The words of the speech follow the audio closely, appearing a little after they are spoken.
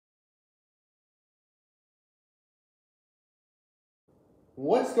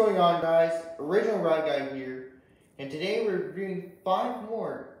What's going on, guys? Original Ride Guy here, and today we're reviewing 5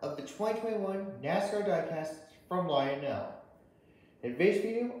 more of the 2021 NASCAR Die-Casts from Lionel. In today's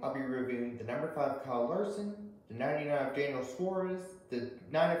video, I'll be reviewing the number 5 Kyle Larson, the 99 of Daniel Suarez, the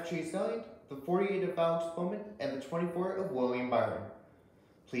 9 of Chase Elliott, the 48 of Alex Bowman, and the 24 of William Byron.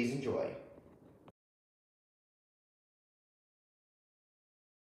 Please enjoy.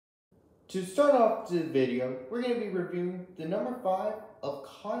 To start off the video, we're going to be reviewing the number 5 of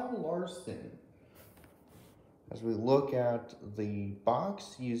Kyle Larson. As we look at the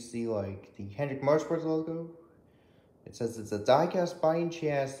box, you see like the Hendrick Motorsports logo. It says it's a die-cast body and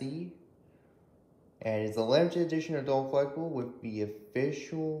chassis, and it's a limited edition adult collectible with the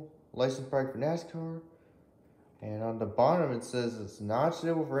official license product for NASCAR. And on the bottom it says it's not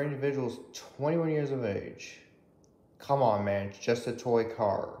suitable for individuals 21 years of age. Come on, man, it's just a toy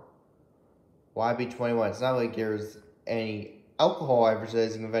car. Why be 21? It's not like there's any alcohol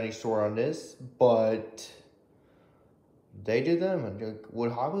advertising of any sort on this, but they did them.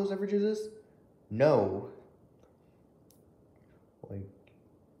 Would Hot Wheels ever do this? No. Like,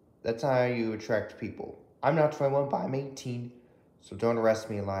 that's not how you attract people. I'm not 21, but I'm 18, so don't arrest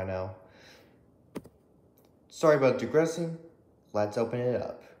me, Lionel. Sorry about digressing. Let's open it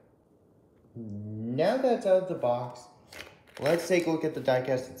up. Now that's out of the box, let's take a look at the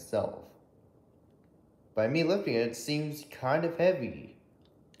diecast itself. By me lifting it, it seems kind of heavy.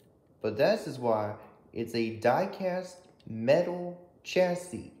 But that is why it's a die-cast metal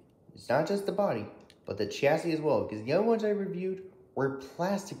chassis. It's not just the body, but the chassis as well. Because the other ones I reviewed were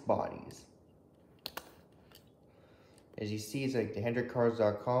plastic bodies. As you see, it's like the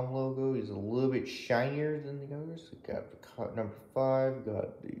HendrickCars.com logo is a little bit shinier than the others. We got the number 5,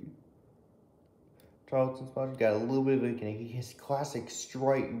 got the Charlton sponsor, got a little bit of his classic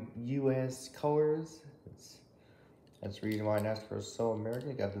stripe US colors. That's the reason why NASCAR is so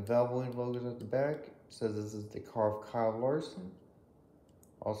American. Got the Valvoline logos at the back. It says this is the car of Kyle Larson.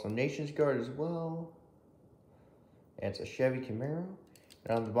 Also Nations Guard as well. And it's a Chevy Camaro.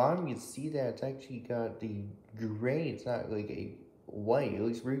 And on the bottom you can see that it's actually got the gray. It's not like a white. It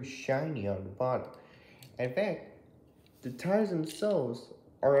looks very shiny on the bottom. And in fact, the tires themselves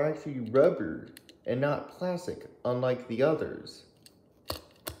are actually rubber and not plastic, unlike the others.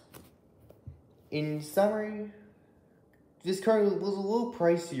 In summary, this car was a little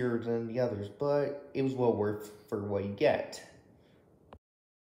pricier than the others, but it was well worth for what you get.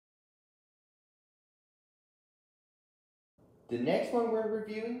 The next one we're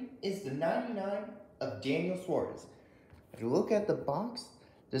reviewing is the 99 of Daniel Suarez. If you look at the box,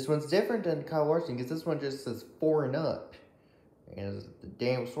 this one's different than Kyle Larson because this one just says 4 and up. And the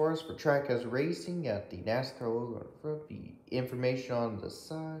Daniel Suarez for Diecast Racing, got the NASCAR logo on the front, the information on the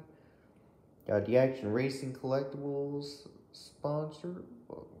side. Got the Action Racing Collectibles sponsor,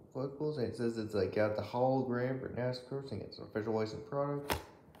 collectibles, and it says it's like got the hologram for NASCAR, saying it's an official licensed product,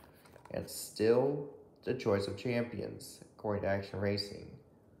 and still the choice of champions, according to Action Racing.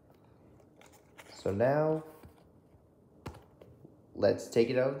 So now, let's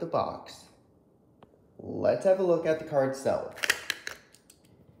take it out of the box. Let's have a look at the car itself.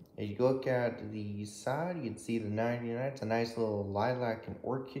 As you look at the side, you can see the 99. It's a nice little lilac and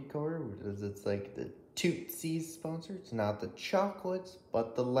orchid color, because it's like the Tootsies sponsor. It's not the chocolates,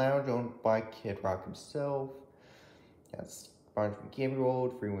 but the lounge owned by Kid Rock himself. That's sponsored from Camping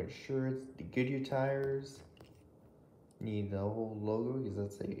World, free winter shirts, the Goodyear tires. You need the whole logo because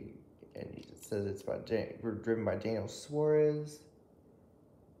that's and it says it's we're driven by Daniel Suarez.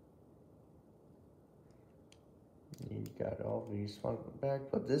 You got all these on the back,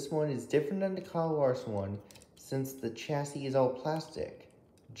 but this one is different than the Kyle Larson one since the chassis is all plastic,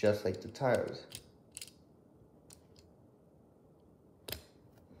 just like the tires.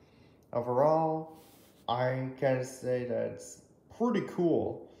 Overall, I kind of say that it's pretty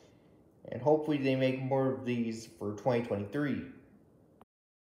cool, and hopefully they make more of these for 2023.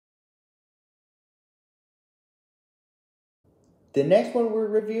 The next one we're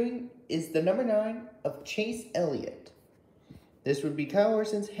reviewing is the number 9 of Chase Elliott. This would be Kyle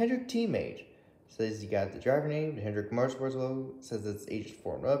Larson's Hendrick teammate. Says you got the driver name, the Hendrick Motorsports logo. Says it's aged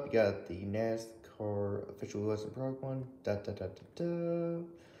 4 and up. You got the NASCAR official license product one.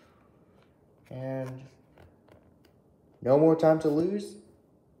 And no more time to lose.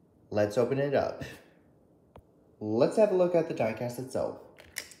 Let's open it up. Let's have a look at the diecast itself.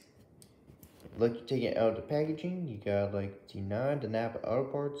 Look, you take it out of the packaging. You got like the NAPA Auto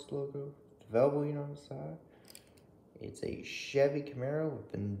Parts logo, the Valvoline on the side. It's a Chevy Camaro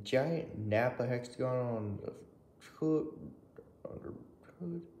with a giant NAPA hexagon on the hood.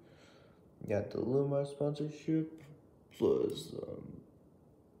 You got the Luma sponsorship, plus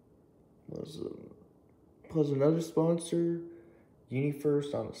Plus another sponsor,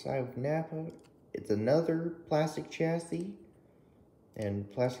 UniFirst on the side with NAPA. It's another plastic chassis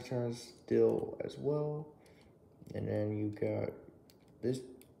and plastic tires still as well. And then you got this,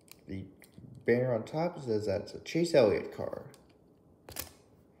 the banner on top says that's a Chase Elliott car.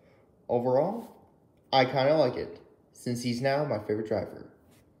 Overall, I kind of like it, since he's now my favorite driver.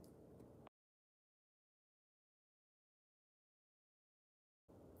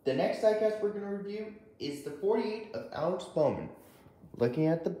 The next diecast we're going to review is the 48 of Alex Bowman. Looking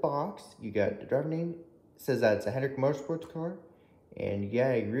at the box, you got the driver name. It says that it's a Hendrick Motorsports car. And yeah,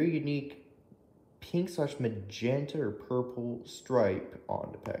 a really unique pink/magenta or purple stripe on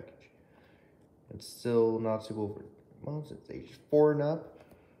the package. It's still not suitable for most. It's age 4 and up.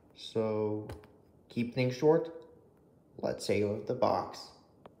 So, keep things short. Let's take a look at the box.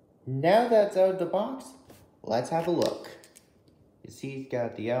 Now that's out of the box, let's have a look. You see, it's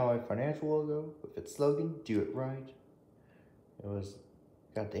got the Ally Financial logo with its slogan, "Do it right."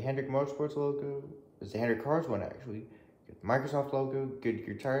 Got the Hendrick Motorsports logo. It's the HendrickCars one actually. Got the Microsoft logo,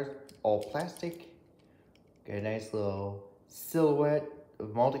 Goodyear tires, all plastic. Got a nice little silhouette, a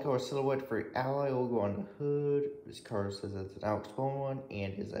multicolor silhouette for Ally logo on the hood. This car says it's an Alex Bowman one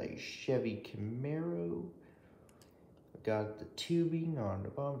and is a Chevy Camaro. Got the tubing on the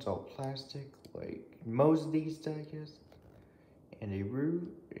bottom, it's all plastic like most of these diecasts. And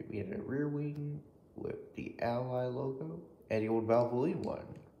we had a rear wing with the Ally logo and the old Valvoline one.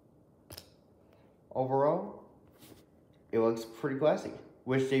 Overall, it looks pretty classy.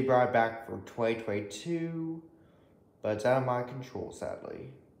 Wish they brought it back for 2022, but it's out of my control,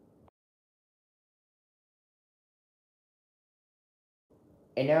 sadly.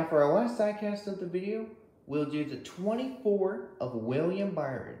 And now for our last diecast of the video, we'll do the 24 of William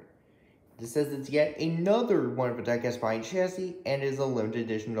Byron. This says it's yet another one of a diecast buying chassis and is a limited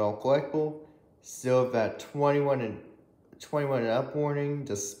edition all collectible. Still have that 21 and up warning,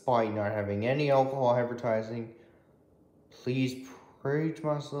 despite not having any alcohol advertising. Please pray to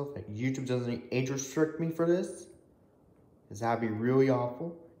myself that YouTube doesn't age restrict me for this, because that'd be really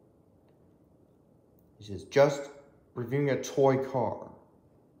awful. This is just reviewing a toy car.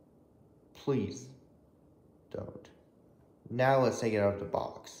 Please don't. Now let's take it out of the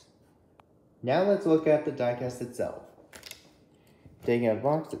box. Now let's look at the diecast itself. Taking out a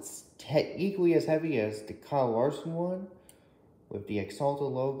box that's equally as heavy as the Kyle Larson one, with the Axalta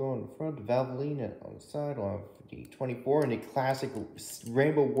logo on the front, the Valvoline on the side, along with the 24 and the classic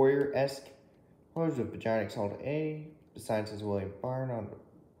Rainbow Warrior-esque colors with the giant Axalta A. Besides, says William Byron on the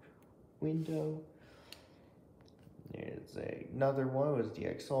window. There's another one with the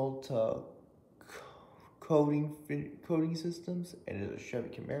Axalta coating systems, and it's a Chevy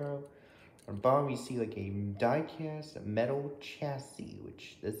Camaro. On the bottom, you see like a die-cast metal chassis,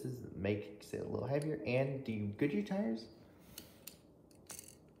 which makes it a little heavier, and the Goodyear tires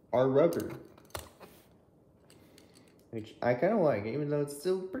are rubber, which I kind of like, even though it's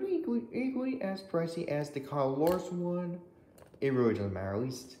still pretty equally as pricey as the Kyle Larson one. It really doesn't matter. At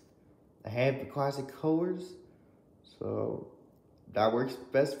least I have the classic colors, so that works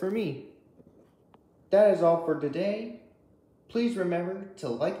best for me. That is all for today. Please remember to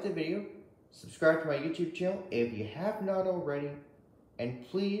like the video, subscribe to my YouTube channel if you have not already, and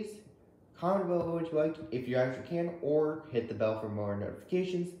please comment below what you liked if you actually can, or hit the bell for more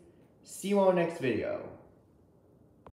notifications. See you on the next video.